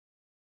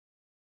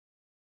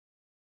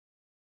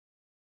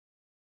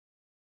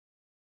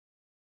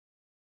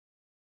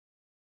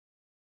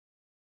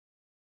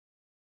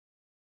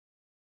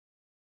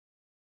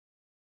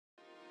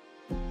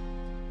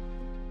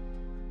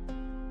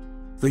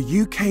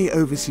The UK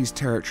Overseas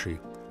Territory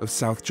of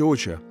South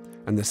Georgia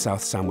and the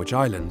South Sandwich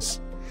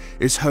Islands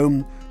is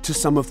home to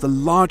some of the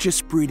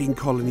largest breeding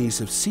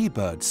colonies of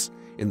seabirds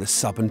in the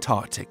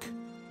sub-Antarctic.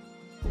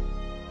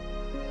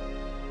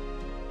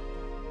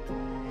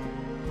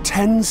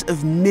 Tens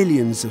of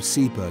millions of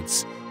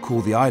seabirds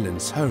call the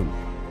islands home,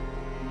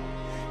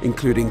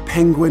 including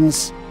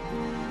penguins,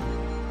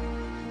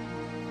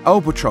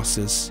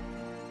 albatrosses,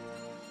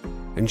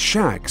 and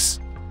shags,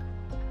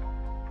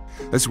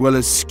 as well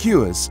as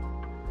skuas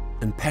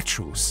and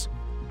petrels.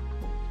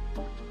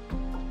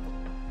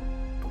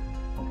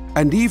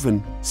 And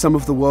even some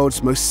of the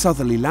world's most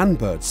southerly land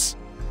birds,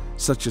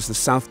 such as the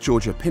South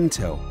Georgia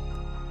pintail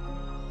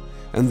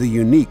and the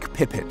unique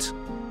pipit.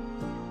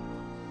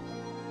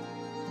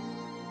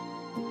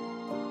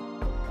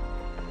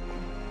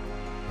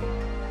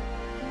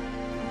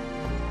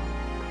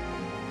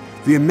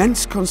 The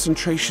immense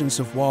concentrations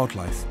of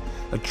wildlife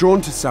are drawn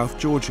to South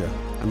Georgia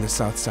and the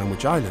South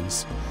Sandwich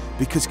Islands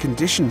because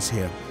conditions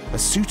here are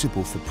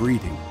suitable for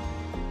breeding.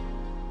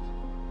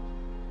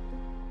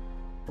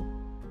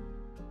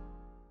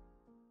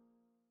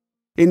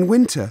 In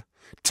winter,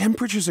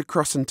 temperatures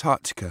across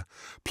Antarctica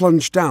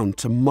plunge down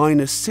to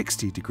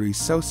 -60 degrees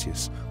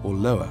Celsius or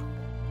lower.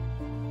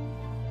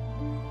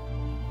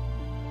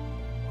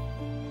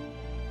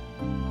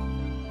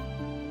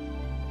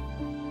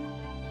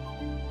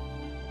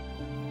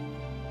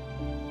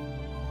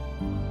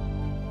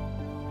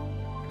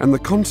 And the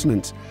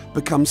continent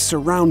becomes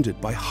surrounded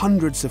by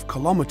hundreds of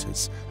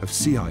kilometers of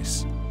sea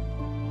ice.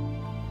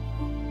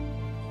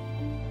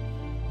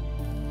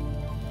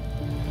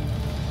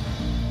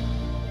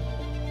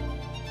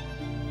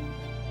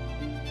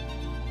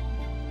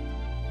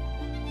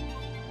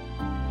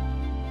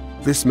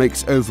 This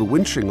makes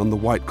overwintering on the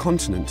White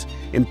Continent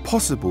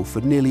impossible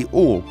for nearly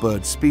all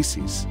bird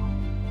species.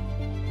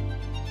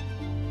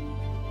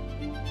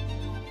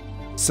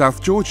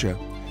 South Georgia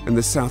and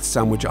the South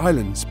Sandwich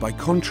Islands, by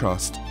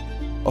contrast,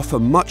 offer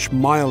much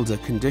milder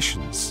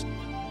conditions.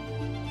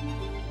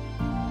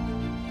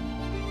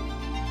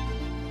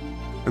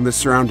 And the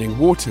surrounding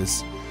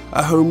waters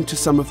are home to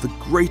some of the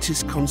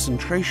greatest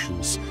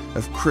concentrations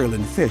of krill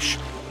and fish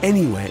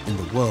anywhere in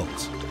the world.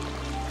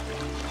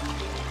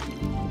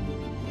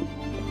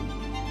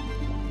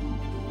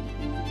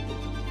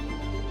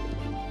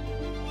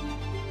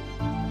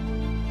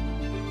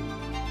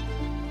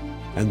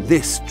 And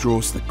this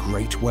draws the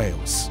great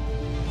whales.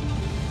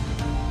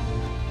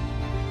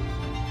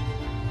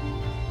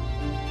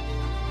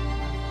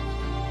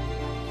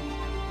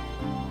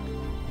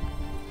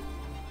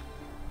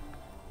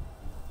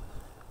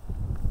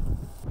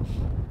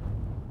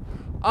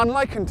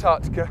 Unlike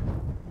Antarctica,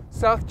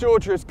 South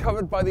Georgia is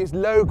covered by these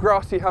low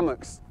grassy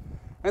hummocks,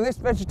 and this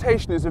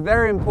vegetation is a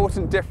very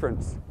important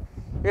difference.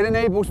 It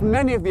enables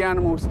many of the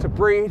animals to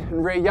breed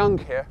and rear young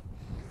here,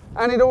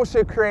 and it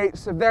also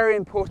creates a very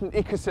important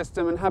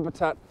ecosystem and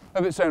habitat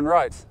of its own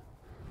right.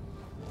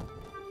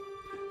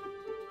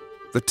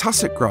 The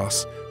tussock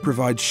grass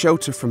provides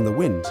shelter from the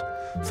wind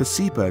for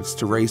seabirds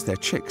to raise their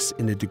chicks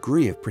in a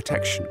degree of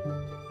protection.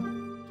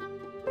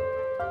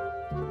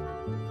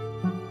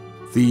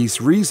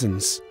 These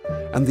reasons,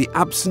 and the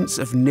absence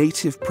of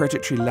native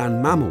predatory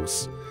land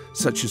mammals,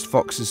 such as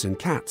foxes and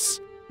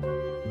cats,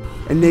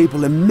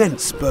 enable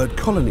immense bird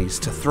colonies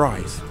to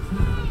thrive.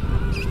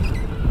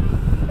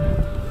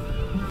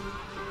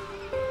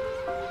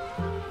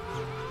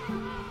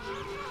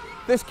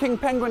 This king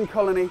penguin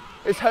colony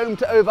is home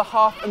to over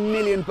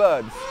 500,000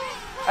 birds,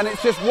 and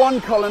it's just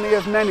one colony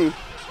of many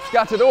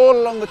scattered all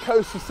along the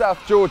coast of South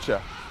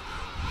Georgia.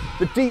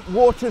 The deep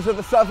waters of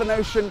the Southern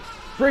Ocean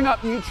bring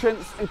up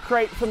nutrients and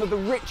create some of the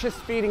richest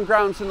feeding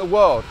grounds in the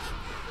world,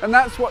 and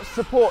that's what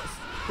supports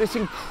this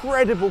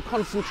incredible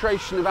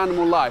concentration of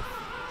animal life.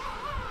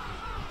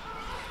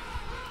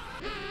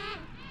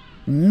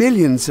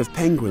 Millions of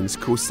penguins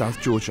call South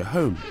Georgia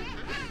home,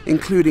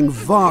 including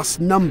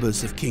vast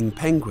numbers of king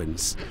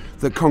penguins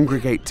that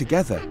congregate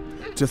together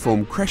to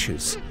form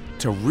creches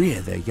to rear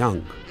their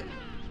young.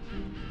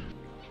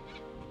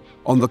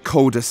 On the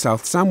colder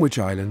South Sandwich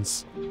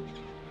Islands,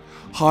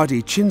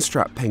 hardy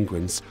chinstrap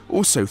penguins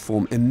also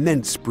form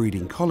immense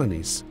breeding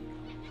colonies.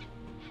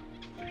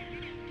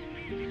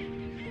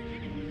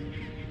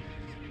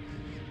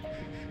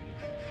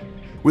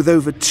 With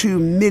over 2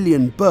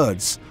 million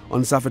birds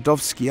on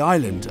Zawodowski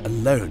Island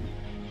alone.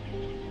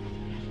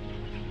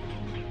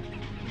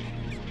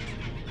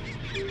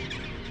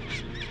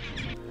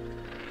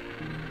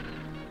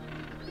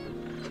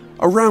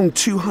 Around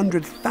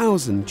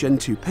 200,000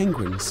 Gentoo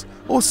penguins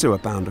also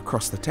abound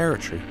across the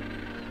territory.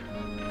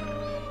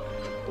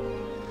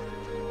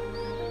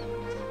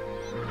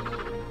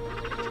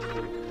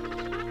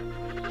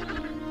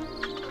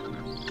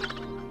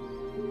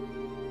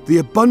 The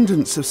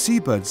abundance of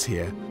seabirds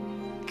here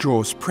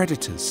draws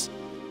predators,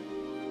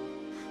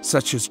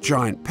 such as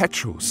giant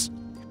petrels,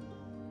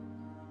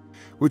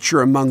 which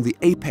are among the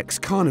apex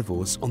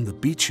carnivores on the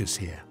beaches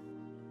here.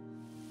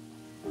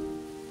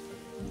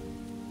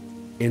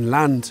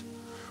 Inland,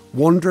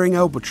 wandering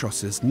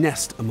albatrosses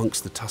nest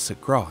amongst the tussock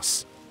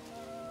grass.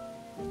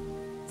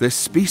 This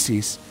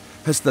species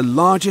has the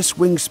largest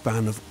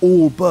wingspan of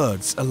all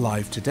birds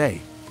alive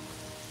today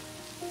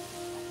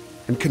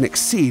and can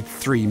exceed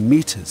 3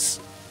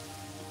 meters.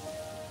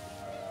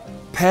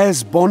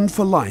 Pairs bond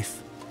for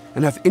life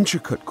and have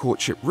intricate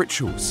courtship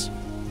rituals.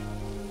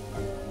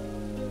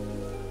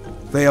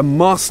 They are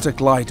master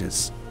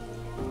gliders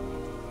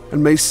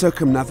and may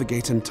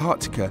circumnavigate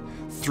Antarctica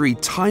 3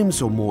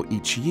 times or more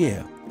each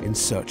year in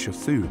search of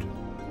food.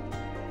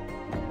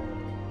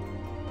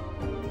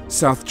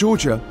 South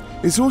Georgia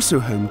is also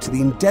home to the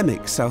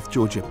endemic South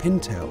Georgia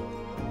pintail,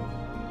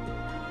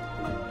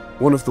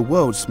 one of the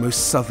world's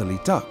most southerly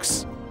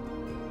ducks.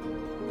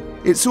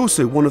 It's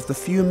also one of the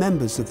few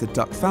members of the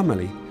duck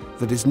family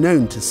that is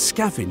known to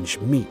scavenge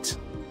meat.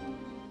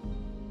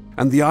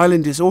 And the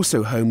island is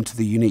also home to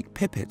the unique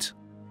pipit,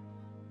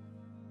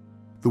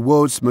 the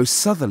world's most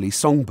southerly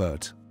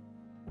songbird.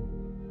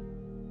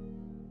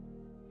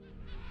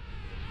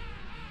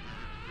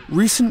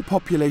 Recent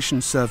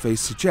population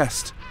surveys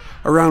suggest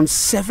around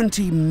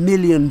 70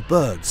 million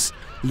birds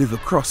live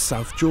across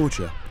South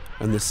Georgia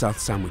and the South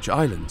Sandwich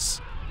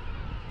Islands.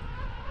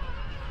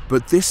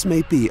 But this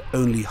may be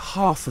only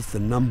half of the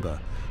number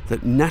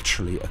that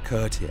naturally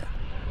occurred here.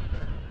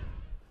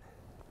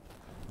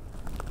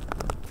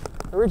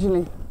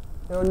 Originally,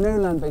 there were no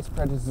land-based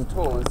predators at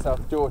all in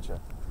South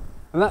Georgia,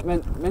 and that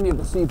meant many of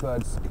the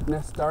seabirds could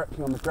nest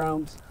directly on the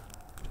ground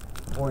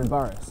or in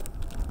burrows.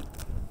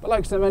 But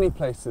like so many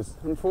places,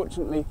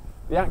 unfortunately,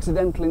 the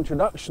accidental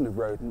introduction of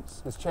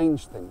rodents has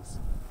changed things.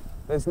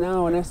 There's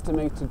now an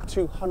estimated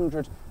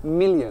 200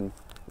 million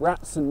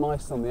rats and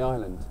mice on the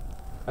island,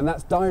 and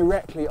that's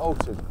directly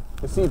altered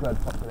the seabird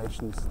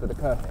populations that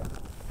occur here.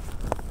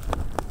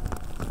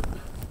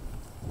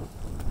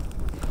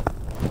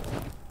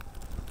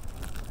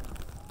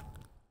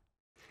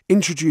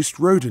 Introduced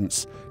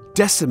rodents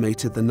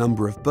decimated the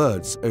number of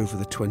birds over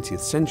the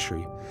 20th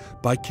century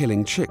by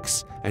killing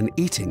chicks and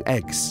eating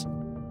eggs.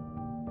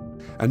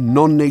 And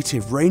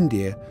non-native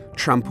reindeer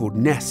trampled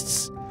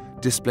nests,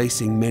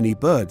 displacing many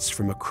birds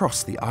from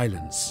across the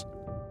islands.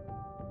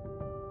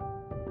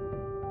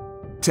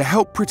 To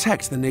help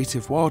protect the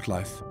native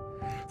wildlife,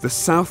 the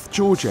South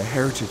Georgia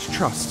Heritage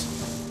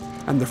Trust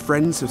and the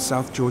Friends of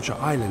South Georgia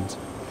Island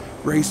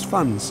raised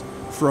funds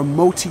for a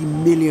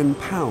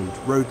multi-million-pound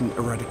rodent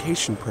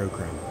eradication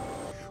program,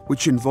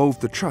 which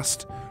involved the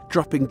trust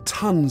dropping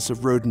tons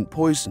of rodent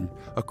poison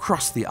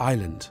across the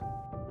island.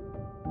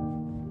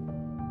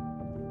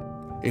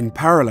 In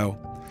parallel,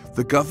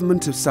 the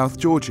government of South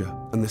Georgia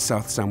and the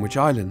South Sandwich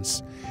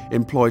Islands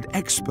employed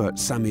expert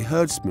Sami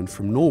herdsmen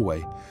from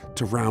Norway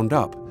to round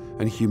up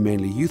and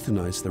humanely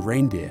euthanize the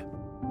reindeer.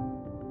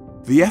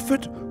 The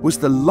effort was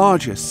the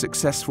largest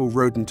successful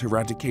rodent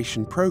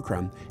eradication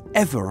program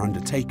ever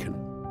undertaken,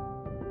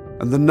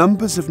 and the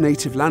numbers of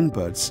native land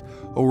birds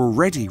are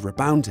already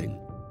rebounding,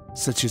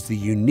 such as the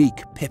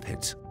unique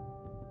pipit.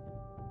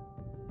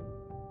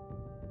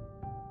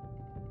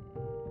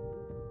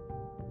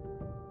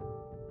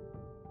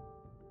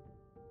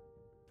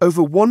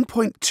 Over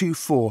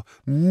 1.24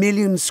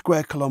 million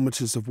square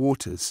kilometres of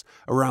waters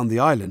around the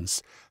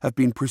islands have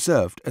been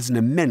preserved as an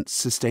immense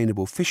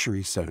sustainable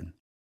fishery zone.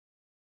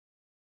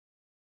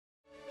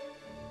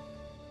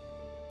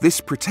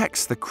 This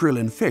protects the krill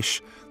and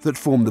fish that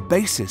form the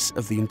basis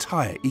of the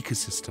entire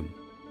ecosystem.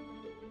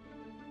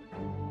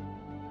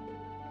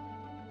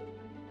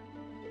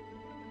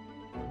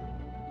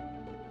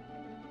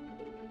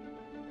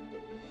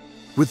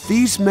 With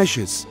these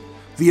measures,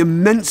 the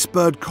immense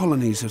bird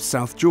colonies of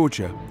South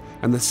Georgia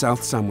and the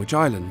South Sandwich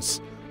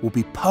Islands will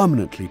be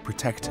permanently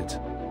protected.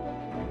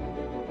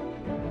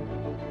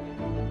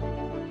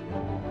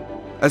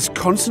 As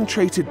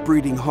concentrated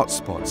breeding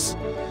hotspots,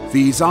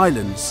 these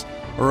islands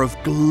are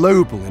of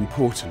global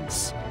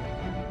importance,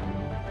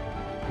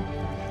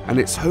 and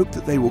it's hoped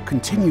that they will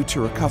continue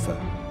to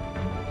recover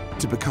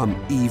to become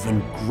even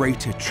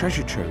greater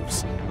treasure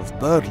troves of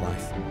bird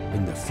life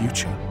in the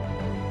future.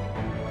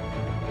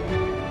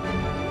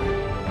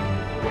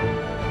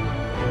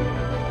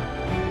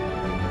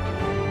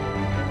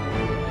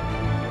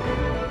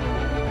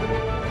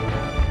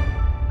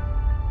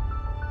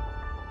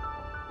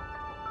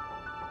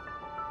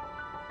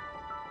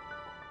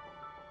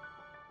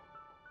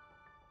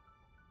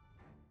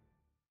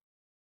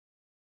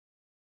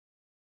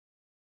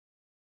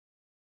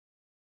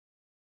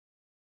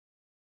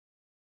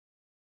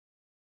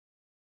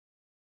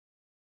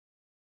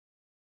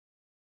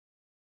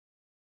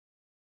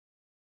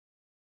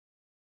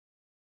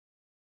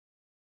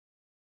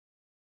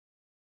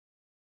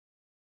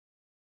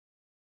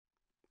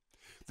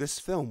 This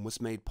film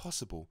was made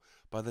possible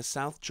by the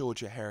South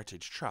Georgia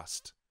Heritage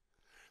Trust,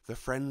 the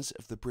Friends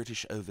of the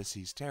British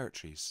Overseas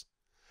Territories,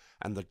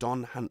 and the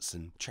Don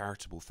Hanson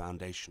Charitable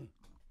Foundation.